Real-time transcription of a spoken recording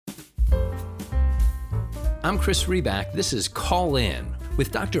I'm Chris Reback. This is Call In.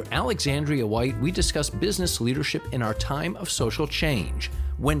 With Dr. Alexandria White, we discuss business leadership in our time of social change,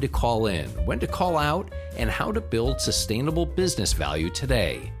 when to call in, when to call out, and how to build sustainable business value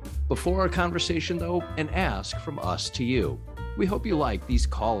today. Before our conversation, though, an ask from us to you. We hope you like these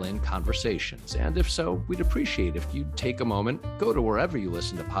call-in conversations, and if so, we'd appreciate if you'd take a moment, go to wherever you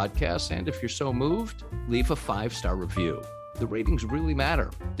listen to podcasts, and if you're so moved, leave a 5-star review. The ratings really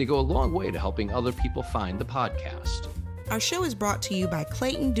matter. They go a long way to helping other people find the podcast. Our show is brought to you by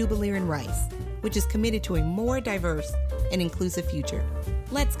Clayton Dubilier and Rice, which is committed to a more diverse and inclusive future.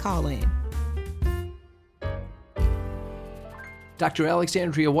 Let's call in. Dr.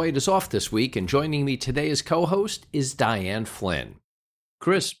 Alexandria White is off this week, and joining me today as co-host is Diane Flynn.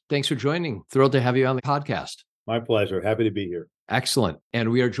 Chris, thanks for joining. Thrilled to have you on the podcast. My pleasure. Happy to be here. Excellent.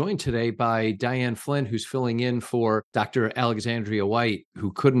 And we are joined today by Diane Flynn, who's filling in for Dr. Alexandria White,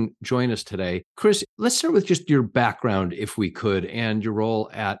 who couldn't join us today. Chris, let's start with just your background, if we could, and your role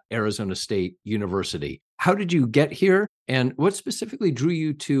at Arizona State University. How did you get here? And what specifically drew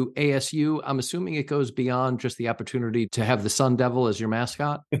you to ASU? I'm assuming it goes beyond just the opportunity to have the Sun Devil as your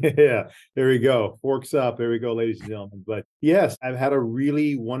mascot. Yeah, there we go. Forks up. There we go, ladies and gentlemen. But yes, I've had a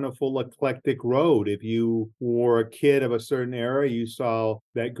really wonderful, eclectic road. If you were a kid of a certain era, you saw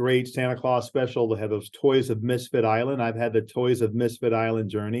that great Santa Claus special that had those Toys of Misfit Island. I've had the Toys of Misfit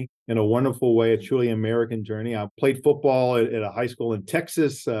Island journey in a wonderful way, a truly American journey. I played football at a high school in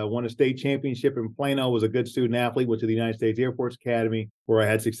Texas, won a state championship in Plano, was a good student athlete, went to the United States Air Force Academy, where I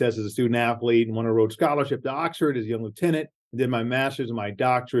had success as a student athlete and won a Rhodes Scholarship to Oxford as a young lieutenant. Did my master's and my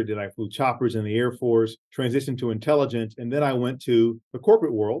doctorate, I flew choppers in the Air Force, transitioned to intelligence, and then I went to the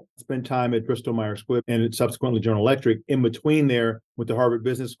corporate world, spent time at Bristol Myers Squibb and subsequently General Electric. In between there, went to Harvard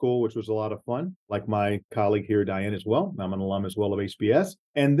Business School, which was a lot of fun, like my colleague here, Diane, as well. I'm an alum as well of HBS.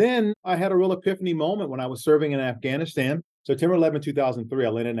 And then I had a real epiphany moment when I was serving in Afghanistan. September 11, 2003, I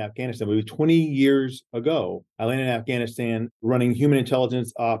landed in Afghanistan. It was 20 years ago. I landed in Afghanistan running human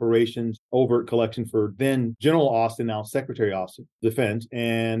intelligence operations, overt collection for then General Austin, now Secretary Austin, Defense.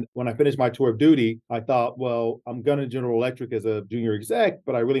 And when I finished my tour of duty, I thought, well, I'm going to General Electric as a junior exec,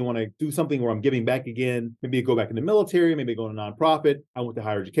 but I really want to do something where I'm giving back again. Maybe go back in the military, maybe go to nonprofit. I went to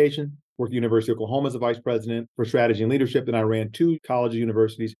higher education. Worked at the University of Oklahoma as a vice president for strategy and leadership. Then I ran 2 college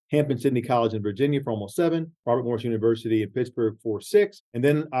universities, Hampton-Sydney College in Virginia for almost 7, Robert Morris University in Pittsburgh for 6. And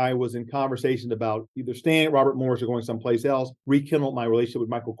then I was in conversations about either staying at Robert Morris or going someplace else, rekindled my relationship with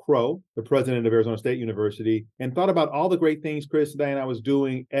Michael Crow, the president of Arizona State University, and thought about all the great things Chris and I was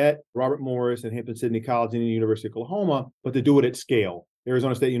doing at Robert Morris and Hampton-Sydney College and the University of Oklahoma, but to do it at scale.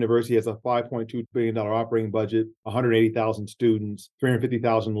 Arizona State University has a $5.2 billion operating budget, 180,000 students,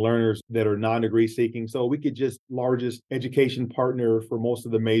 350,000 learners that are non-degree seeking. So we could just largest education partner for most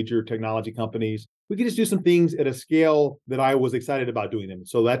of the major technology companies. We could just do some things at a scale that I was excited about doing them.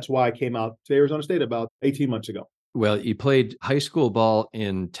 So that's why I came out to Arizona State about 18 months ago. Well, you played high school ball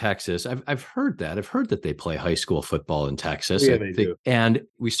in Texas. I've heard that. I've heard that they play high school football in Texas. Yeah, they do. And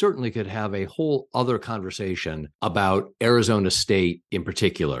we certainly could have a whole other conversation about Arizona State in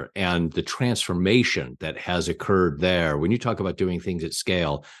particular and the transformation that has occurred there. When you talk about doing things at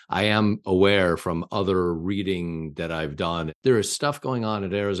scale, I am aware from other reading that I've done, there is stuff going on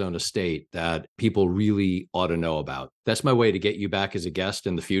at Arizona State that people really ought to know about. That's my way to get you back as a guest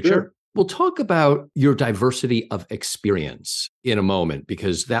in the future. Sure. We'll talk about your diversity of experience in a moment,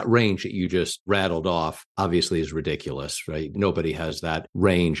 because that range that you just rattled off obviously is ridiculous, right? Nobody has that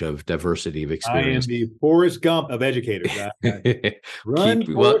range of diversity of experience. I am the Forrest Gump of educators.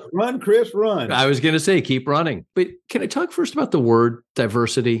 Run, Chris, run. I was going to say, keep running. But can I talk first about the word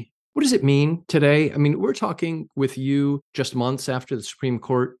diversity? What does it mean today? I mean, we're talking with you just months after the Supreme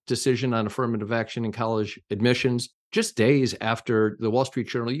Court decision on affirmative action in college admissions, just days after the Wall Street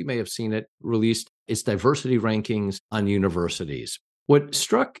Journal, you may have seen it, released its diversity rankings on universities. What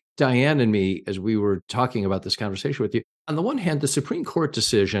struck Diane and me as we were talking about this conversation with you, on the one hand, the Supreme Court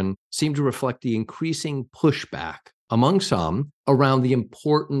decision seemed to reflect the increasing pushback among some around the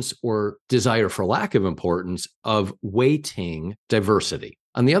importance or desire for lack of importance of weighting diversity.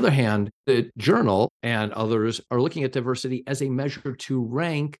 On the other hand, the journal and others are looking at diversity as a measure to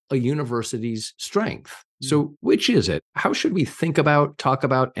rank a university's strength. So which is it? How should we think about, talk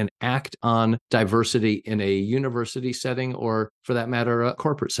about, and act on diversity in a university setting, or for that matter, a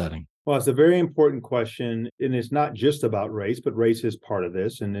corporate setting? Well, it's a very important question, and it's not just about race, but race is part of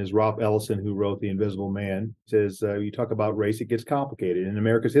this. And as Ralph Ellison, who wrote The Invisible Man, says, you talk about race, it gets complicated. And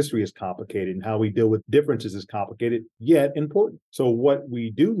America's history is complicated, and how we deal with differences is complicated, yet important. So what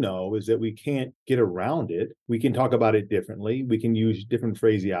we do know is that we can't get around it. We can talk about it differently. We can use different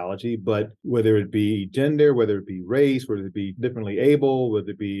phraseology, but whether it be gender, whether it be race, whether it be differently able,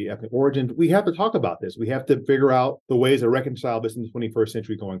 whether it be ethnic origin, we have to talk about this. We have to figure out the ways to reconcile this in the 21st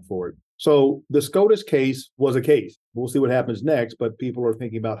century going forward. So the SCOTUS case was a case. We'll see what happens next, but people are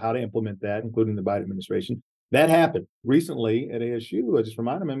thinking about how to implement that, including the Biden administration. That happened recently at ASU. I just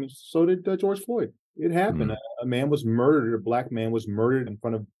reminded him, so did George Floyd. It happened. A man was murdered, a Black man was murdered in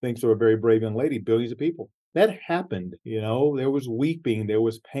front of, thanks to a very brave young lady, billions of people. That happened. There was weeping, there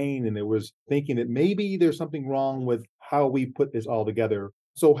was pain, and there was thinking that maybe there's something wrong with how we put this all together.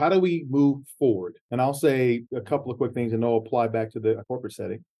 So how do we move forward? And I'll say a couple of quick things, and they'll apply back to the corporate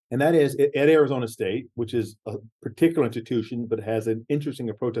setting. And that is at Arizona State, which is a particular institution, but has an interesting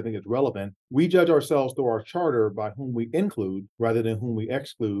approach I think is relevant. We judge ourselves through our charter by whom we include rather than whom we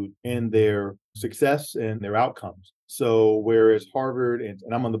exclude in their success and their outcomes. So whereas Harvard, and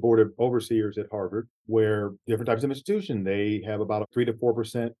I'm on the board of overseers at Harvard, where different types of institution, they have about a 3 to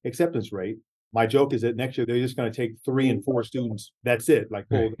 4% acceptance rate. My joke is that next year they're just going to take 3 and 4 students. That's it. Like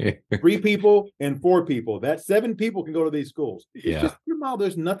 3 people and 4 people. That 7 people can go to these schools. Yeah. It's just your model.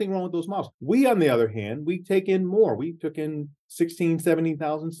 There's nothing wrong with those models. We, on the other hand, we take in more. We took in 16,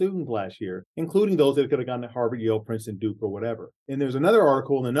 17,000 students last year, including those that could have gone to Harvard, Yale, Princeton, Duke, or whatever. And there's another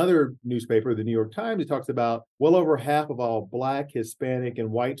article in another newspaper, the New York Times, that talks about well over half of all Black, Hispanic,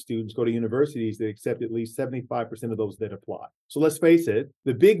 and white students go to universities that accept at least 75% of those that apply. So let's face it,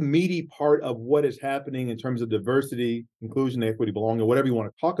 the big meaty part of what is happening in terms of diversity, inclusion, equity, belonging, whatever you want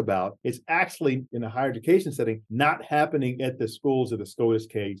to talk about, is actually in a higher education setting, not happening at the schools that the SCOTUS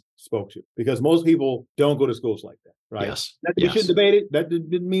case spoke to, because most people don't go to schools like that. Right. Yes. We shouldn't debate it. That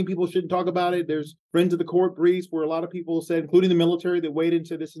didn't mean people shouldn't talk about it. There's friends of the court briefs where a lot of people said, including the military, that weighed in and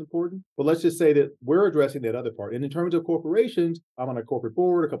said this is important. But let's just say that we're addressing that other part. And in terms of corporations, I'm on a corporate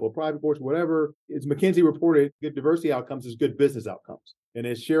board, a couple of private boards, whatever. As McKinsey reported, good diversity outcomes is good business outcomes. And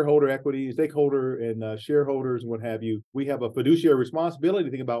as shareholder equity, stakeholder and shareholders and what have you, we have a fiduciary responsibility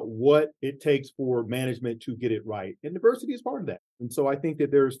to think about what it takes for management to get it right. And diversity is part of that. And so I think that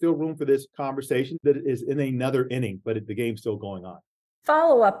there's still room for this conversation that is in another inning, but the game's still going on.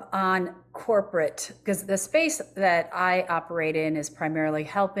 Follow up on corporate, because the space that I operate in is primarily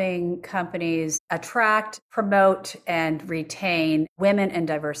helping companies attract, promote, and retain women and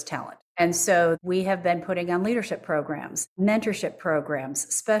diverse talent. And so we have been putting on leadership programs, mentorship programs,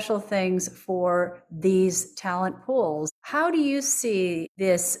 special things for these talent pools. How do you see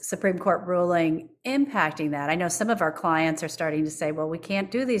this Supreme Court ruling impacting that? I know some of our clients are starting to say, well, we can't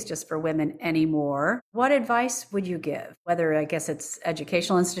do these just for women anymore. What advice would you give, whether I guess it's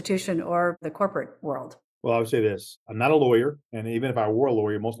educational institution or the corporate world? Well, I would say this. I'm not a lawyer. And even if I were a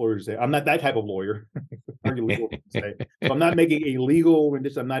lawyer, most lawyers say, I'm not that type of lawyer. So I'm not making a legal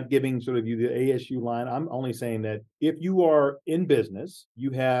rendition. I'm not giving sort of you the ASU line. I'm only saying that if you are in business,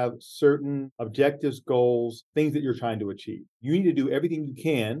 you have certain objectives, goals, things that you're trying to achieve. You need to do everything you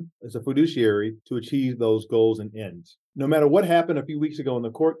can as a fiduciary to achieve those goals and ends. No matter what happened a few weeks ago in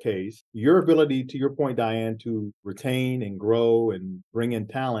the court case, your ability, to your point, Diane, to retain and grow and bring in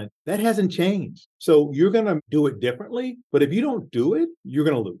talent, that hasn't changed. So you're going to do it differently. But if you don't do it, you're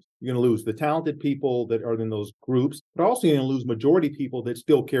going to lose. You're going to lose the talented people that are in those groups, but also you're going to lose majority people that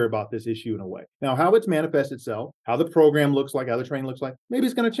still care about this issue in a way. Now, how it's manifests itself, how the program looks like, how the training looks like, maybe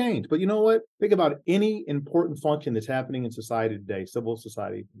it's going to change. But you know what? Think about any important function that's happening in society today, civil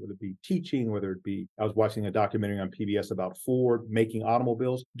society, whether it be teaching, whether it be, I was watching a documentary on PBS about Ford making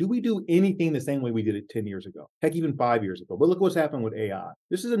automobiles. Do we do anything the same way we did it 10 years ago? Heck, even 5 years ago. But look what's happened with AI.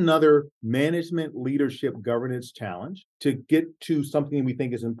 This is another management, leadership, governance challenge to get to something we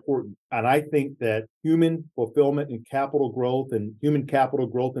think is important. And I think that human fulfillment and capital growth and human capital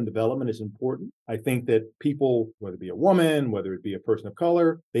growth and development is important. I think that people, whether it be a woman, whether it be a person of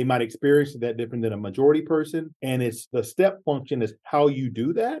color, they might experience that different than a majority person. And it's the step function is how you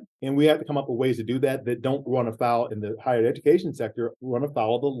do that. And we have to come up with ways to do that that don't run afoul in the higher education sector, run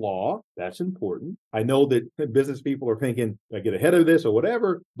afoul of the law. That's important. I know that business people are thinking, I get ahead of this or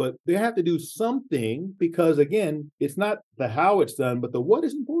whatever, but they have to do something because, again, it's not the how it's done, but the what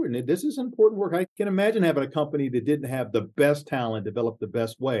is important. This is important work. I can imagine having a company that didn't have the best talent develop the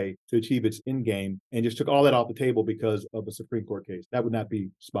best way to achieve its end game and just took all that off the table because of a Supreme Court case. That would not be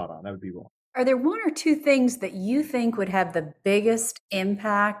spot on. That would be wrong. Are there one or two things that you think would have the biggest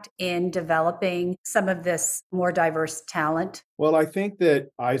impact in developing some of this more diverse talent? Well, I think that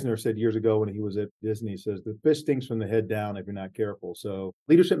Eisner said years ago when he was at Disney, he says the fish stinks from the head down if you're not careful. So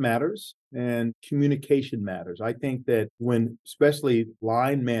leadership matters and communication matters. I think that when, especially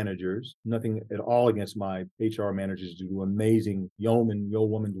line managers, nothing at all against my HR managers who do amazing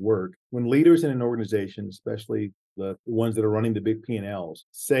yeoman's work. When leaders in an organization, especially the ones that are running the big P&Ls,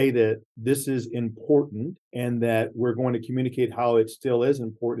 say that this is important and that we're going to communicate how it still is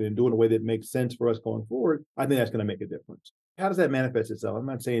important and do it in a way that makes sense for us going forward, I think that's going to make a difference. How does that manifest itself? I'm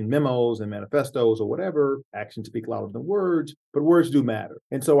not saying memos and manifestos or whatever, actions speak louder than words, but words do matter.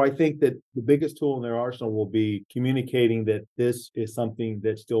 And so I think that the biggest tool in their arsenal will be communicating that this is something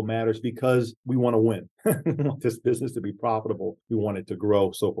that still matters because we want to win. We want this business to be profitable. We want it to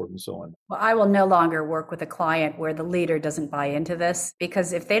grow, so forth and so on. Well, I will no longer work with a client where the leader doesn't buy into this,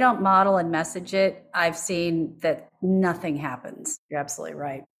 because if they don't model and message it, I've seen that nothing happens. You're absolutely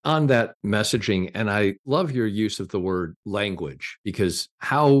right. On that messaging, and I love your use of the word language, because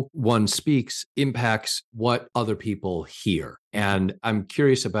how one speaks impacts what other people hear. And I'm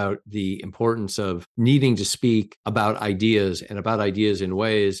curious about the importance of needing to speak about ideas and about ideas in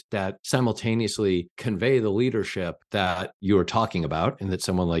ways that simultaneously convey the leadership that you're talking about and that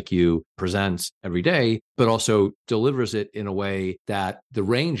someone like you presents every day, but also delivers it in a way that the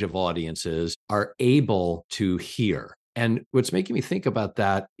range of audiences are able to hear. And what's making me think about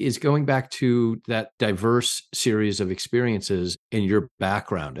that is going back to that diverse series of experiences in your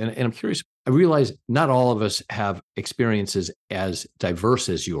background. And I'm curious, I realize not all of us have experiences as diverse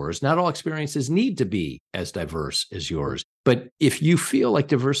as yours. Not all experiences need to be as diverse as yours. But if you feel like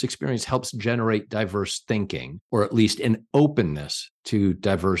diverse experience helps generate diverse thinking, or at least an openness to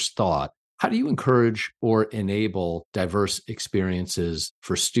diverse thought, how do you encourage or enable diverse experiences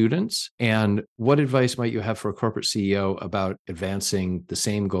for students? And what advice might you have for a corporate CEO about advancing the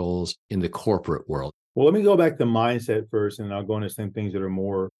same goals in the corporate world? Well, let me go back to mindset first, and I'll go into some things that are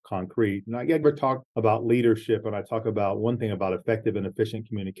more concrete. And I ever talk about leadership, and I talk about one thing about effective and efficient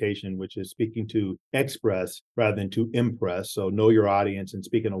communication, which is speaking to express rather than to impress. So know your audience and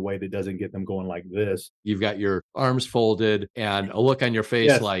speak in a way that doesn't get them going like this. You've got your arms folded and a look on your face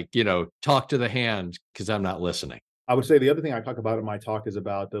Yes. like, talk to the hand because I'm not listening. I would say the other thing I talk about in my talk is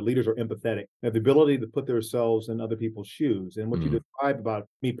about the leaders are empathetic. They have the ability to put themselves in other people's shoes. And what you described about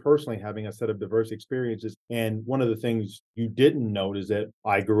me personally having a set of diverse experiences. And one of the things you didn't note is that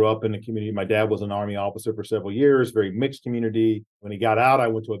I grew up in a community. My dad was an Army officer for several years, very mixed community. When he got out, I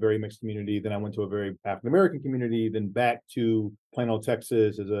went to a very mixed community. Then I went to a very African-American community, then back to Plano,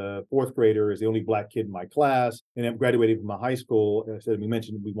 Texas as a fourth grader, as the only Black kid in my class. And then graduated from my high school. And I said, we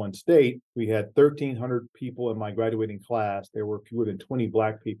mentioned we won state. We had 1,300 people in my graduating class. There were fewer than 20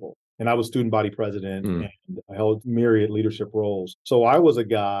 Black people. And I was student body president and I held myriad leadership roles. So I was a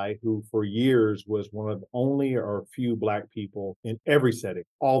guy who for years was one of only or few Black people in every setting,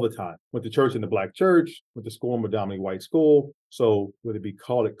 all the time. Went to church in the Black church, went to school in a predominantly white school. So whether it be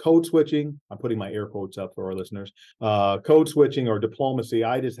called it code switching, I'm putting my air quotes up for our listeners, code switching or diplomacy,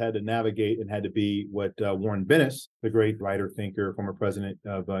 I just had to navigate and had to be what Warren Bennis, the great writer, thinker, former president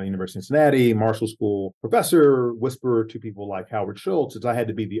of University of Cincinnati, Marshall School professor, whisperer to people like Howard Schultz, is I had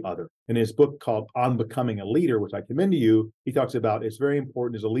to be the other. In his book called On Becoming a Leader, which I commend to you, he talks about it's very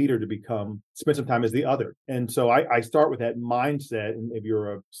important as a leader to spend some time as the other. And so I start with that mindset. And if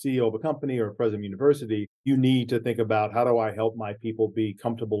you're a CEO of a company or a president of a university, you need to think about how do I help my people be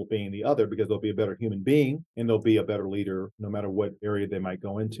comfortable being the other, because they'll be a better human being and they'll be a better leader no matter what area they might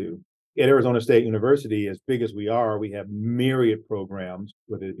go into. At Arizona State University, as big as we are, we have myriad programs,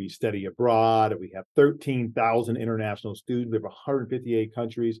 whether it be study abroad. We have 13,000 international students. We have 158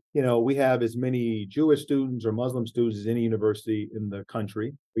 countries. We have as many Jewish students or Muslim students as any university in the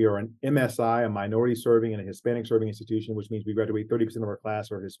country. We are an MSI, a minority serving and a Hispanic serving institution, which means we graduate 30% of our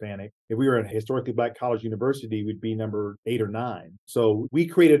class are Hispanic. If we were a historically Black college university, we'd be number 8 or 9. So we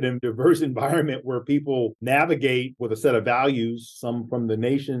created a diverse environment where people navigate with a set of values, some from the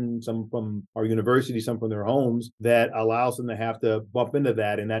nation, some from our university, some from their homes, that allows them to have to bump into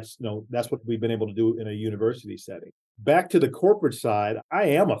that. And that's what we've been able to do in a university setting. Back to the corporate side, I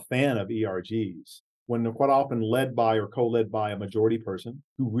am a fan of ERGs. When they're quite often led by or co-led by a majority person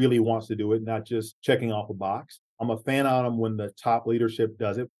who really wants to do it, not just checking off a box. I'm a fan of them when the top leadership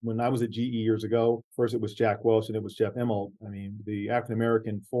does it. When I was at GE years ago, first it was Jack Welch and it was Jeff Immelt. The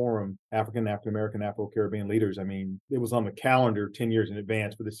African-American Forum, African-American, Afro-Caribbean leaders, it was on the calendar 10 years in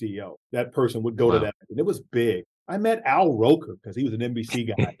advance for the CEO. That person would go to that. And it was big. I met Al Roker because he was an NBC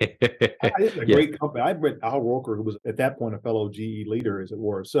guy. It's a great company. I met Al Roker, who was at that point a fellow GE leader, as it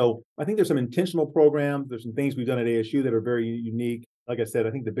were. So I think there's some intentional programs. There's some things we've done at ASU that are very unique. Like I said,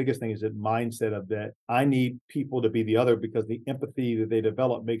 I think the biggest thing is that mindset of that I need people to be the other, because the empathy that they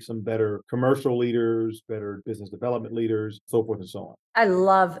develop makes them better commercial leaders, better business development leaders, so forth and so on. I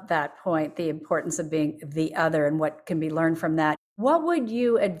love that point, the importance of being the other and what can be learned from that. What would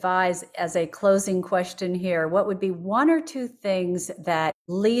you advise as a closing question here? What would be one or two things that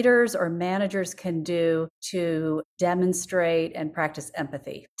leaders or managers can do to demonstrate and practice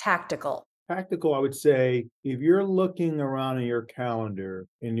empathy? Tactical. Practical, I would say, if you're looking around in your calendar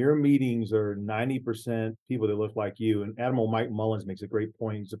and your meetings are 90% people that look like you, and Admiral Mike Mullins makes a great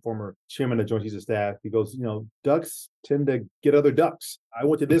point. He's a former chairman of Joint Chiefs of Staff. He goes, ducks tend to get other ducks. I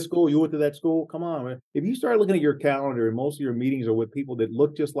went to this school, you went to that school. Come on, man. If you start looking at your calendar and most of your meetings are with people that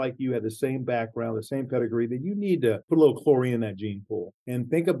look just like you, have the same background, the same pedigree, then you need to put a little chlorine in that gene pool and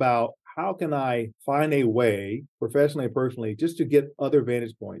think about, how can I find a way, professionally and personally, just to get other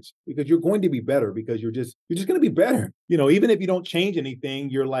vantage points? Because you're going to be better, because you're just going to be better. Even if you don't change anything,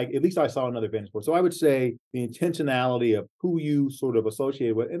 you're like, at least I saw another vantage point. So I would say the intentionality of who you sort of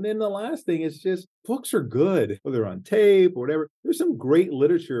associate with. And then the last thing is just books are good, whether they're on tape or whatever. There's some great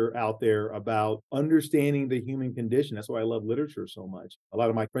literature out there about understanding the human condition. That's why I love literature so much. A lot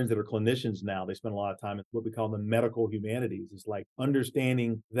of my friends that are clinicians now, they spend a lot of time in what we call the medical humanities. It's like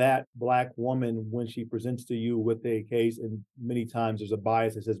understanding that Black woman when she presents to you with a case, and many times there's a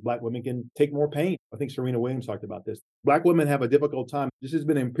bias that says Black women can take more pain. I think Serena Williams talked about this. Black women have a difficult time. This has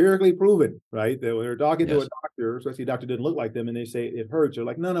been empirically proven, right? That when they're talking to a doctor, especially a doctor didn't look like them, and they say it hurts, they're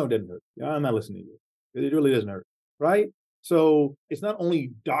like, no, it doesn't hurt. I'm not listening to you. It really doesn't hurt, right? So it's not only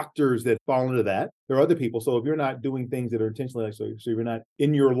doctors that fall into that. There are other people. So if you're not doing things that are intentionally like, so you're not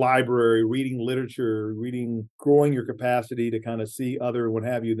in your library reading literature, growing your capacity to kind of see other and what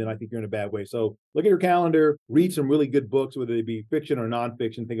have you, then I think you're in a bad way. So look at your calendar, read some really good books, whether they be fiction or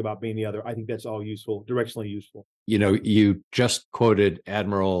nonfiction. Think about being the other. I think that's all useful, directionally useful. You just quoted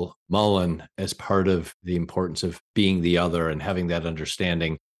Admiral Mullen as part of the importance of being the other and having that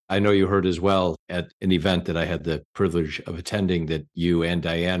understanding. I know you heard as well at an event that I had the privilege of attending that you and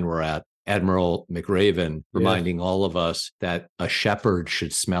Diane were at, Admiral McRaven reminding all of us that a shepherd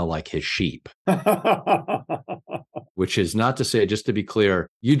should smell like his sheep. Which is not to say, just to be clear,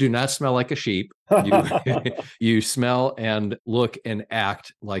 you do not smell like a sheep. You smell and look and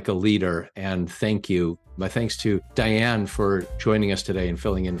act like a leader. And thank you. My thanks to Diane for joining us today and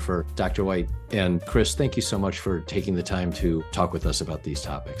filling in for Dr. White. And Chris, thank you so much for taking the time to talk with us about these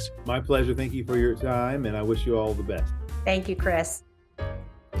topics. My pleasure. Thank you for your time, and I wish you all the best. Thank you, Chris.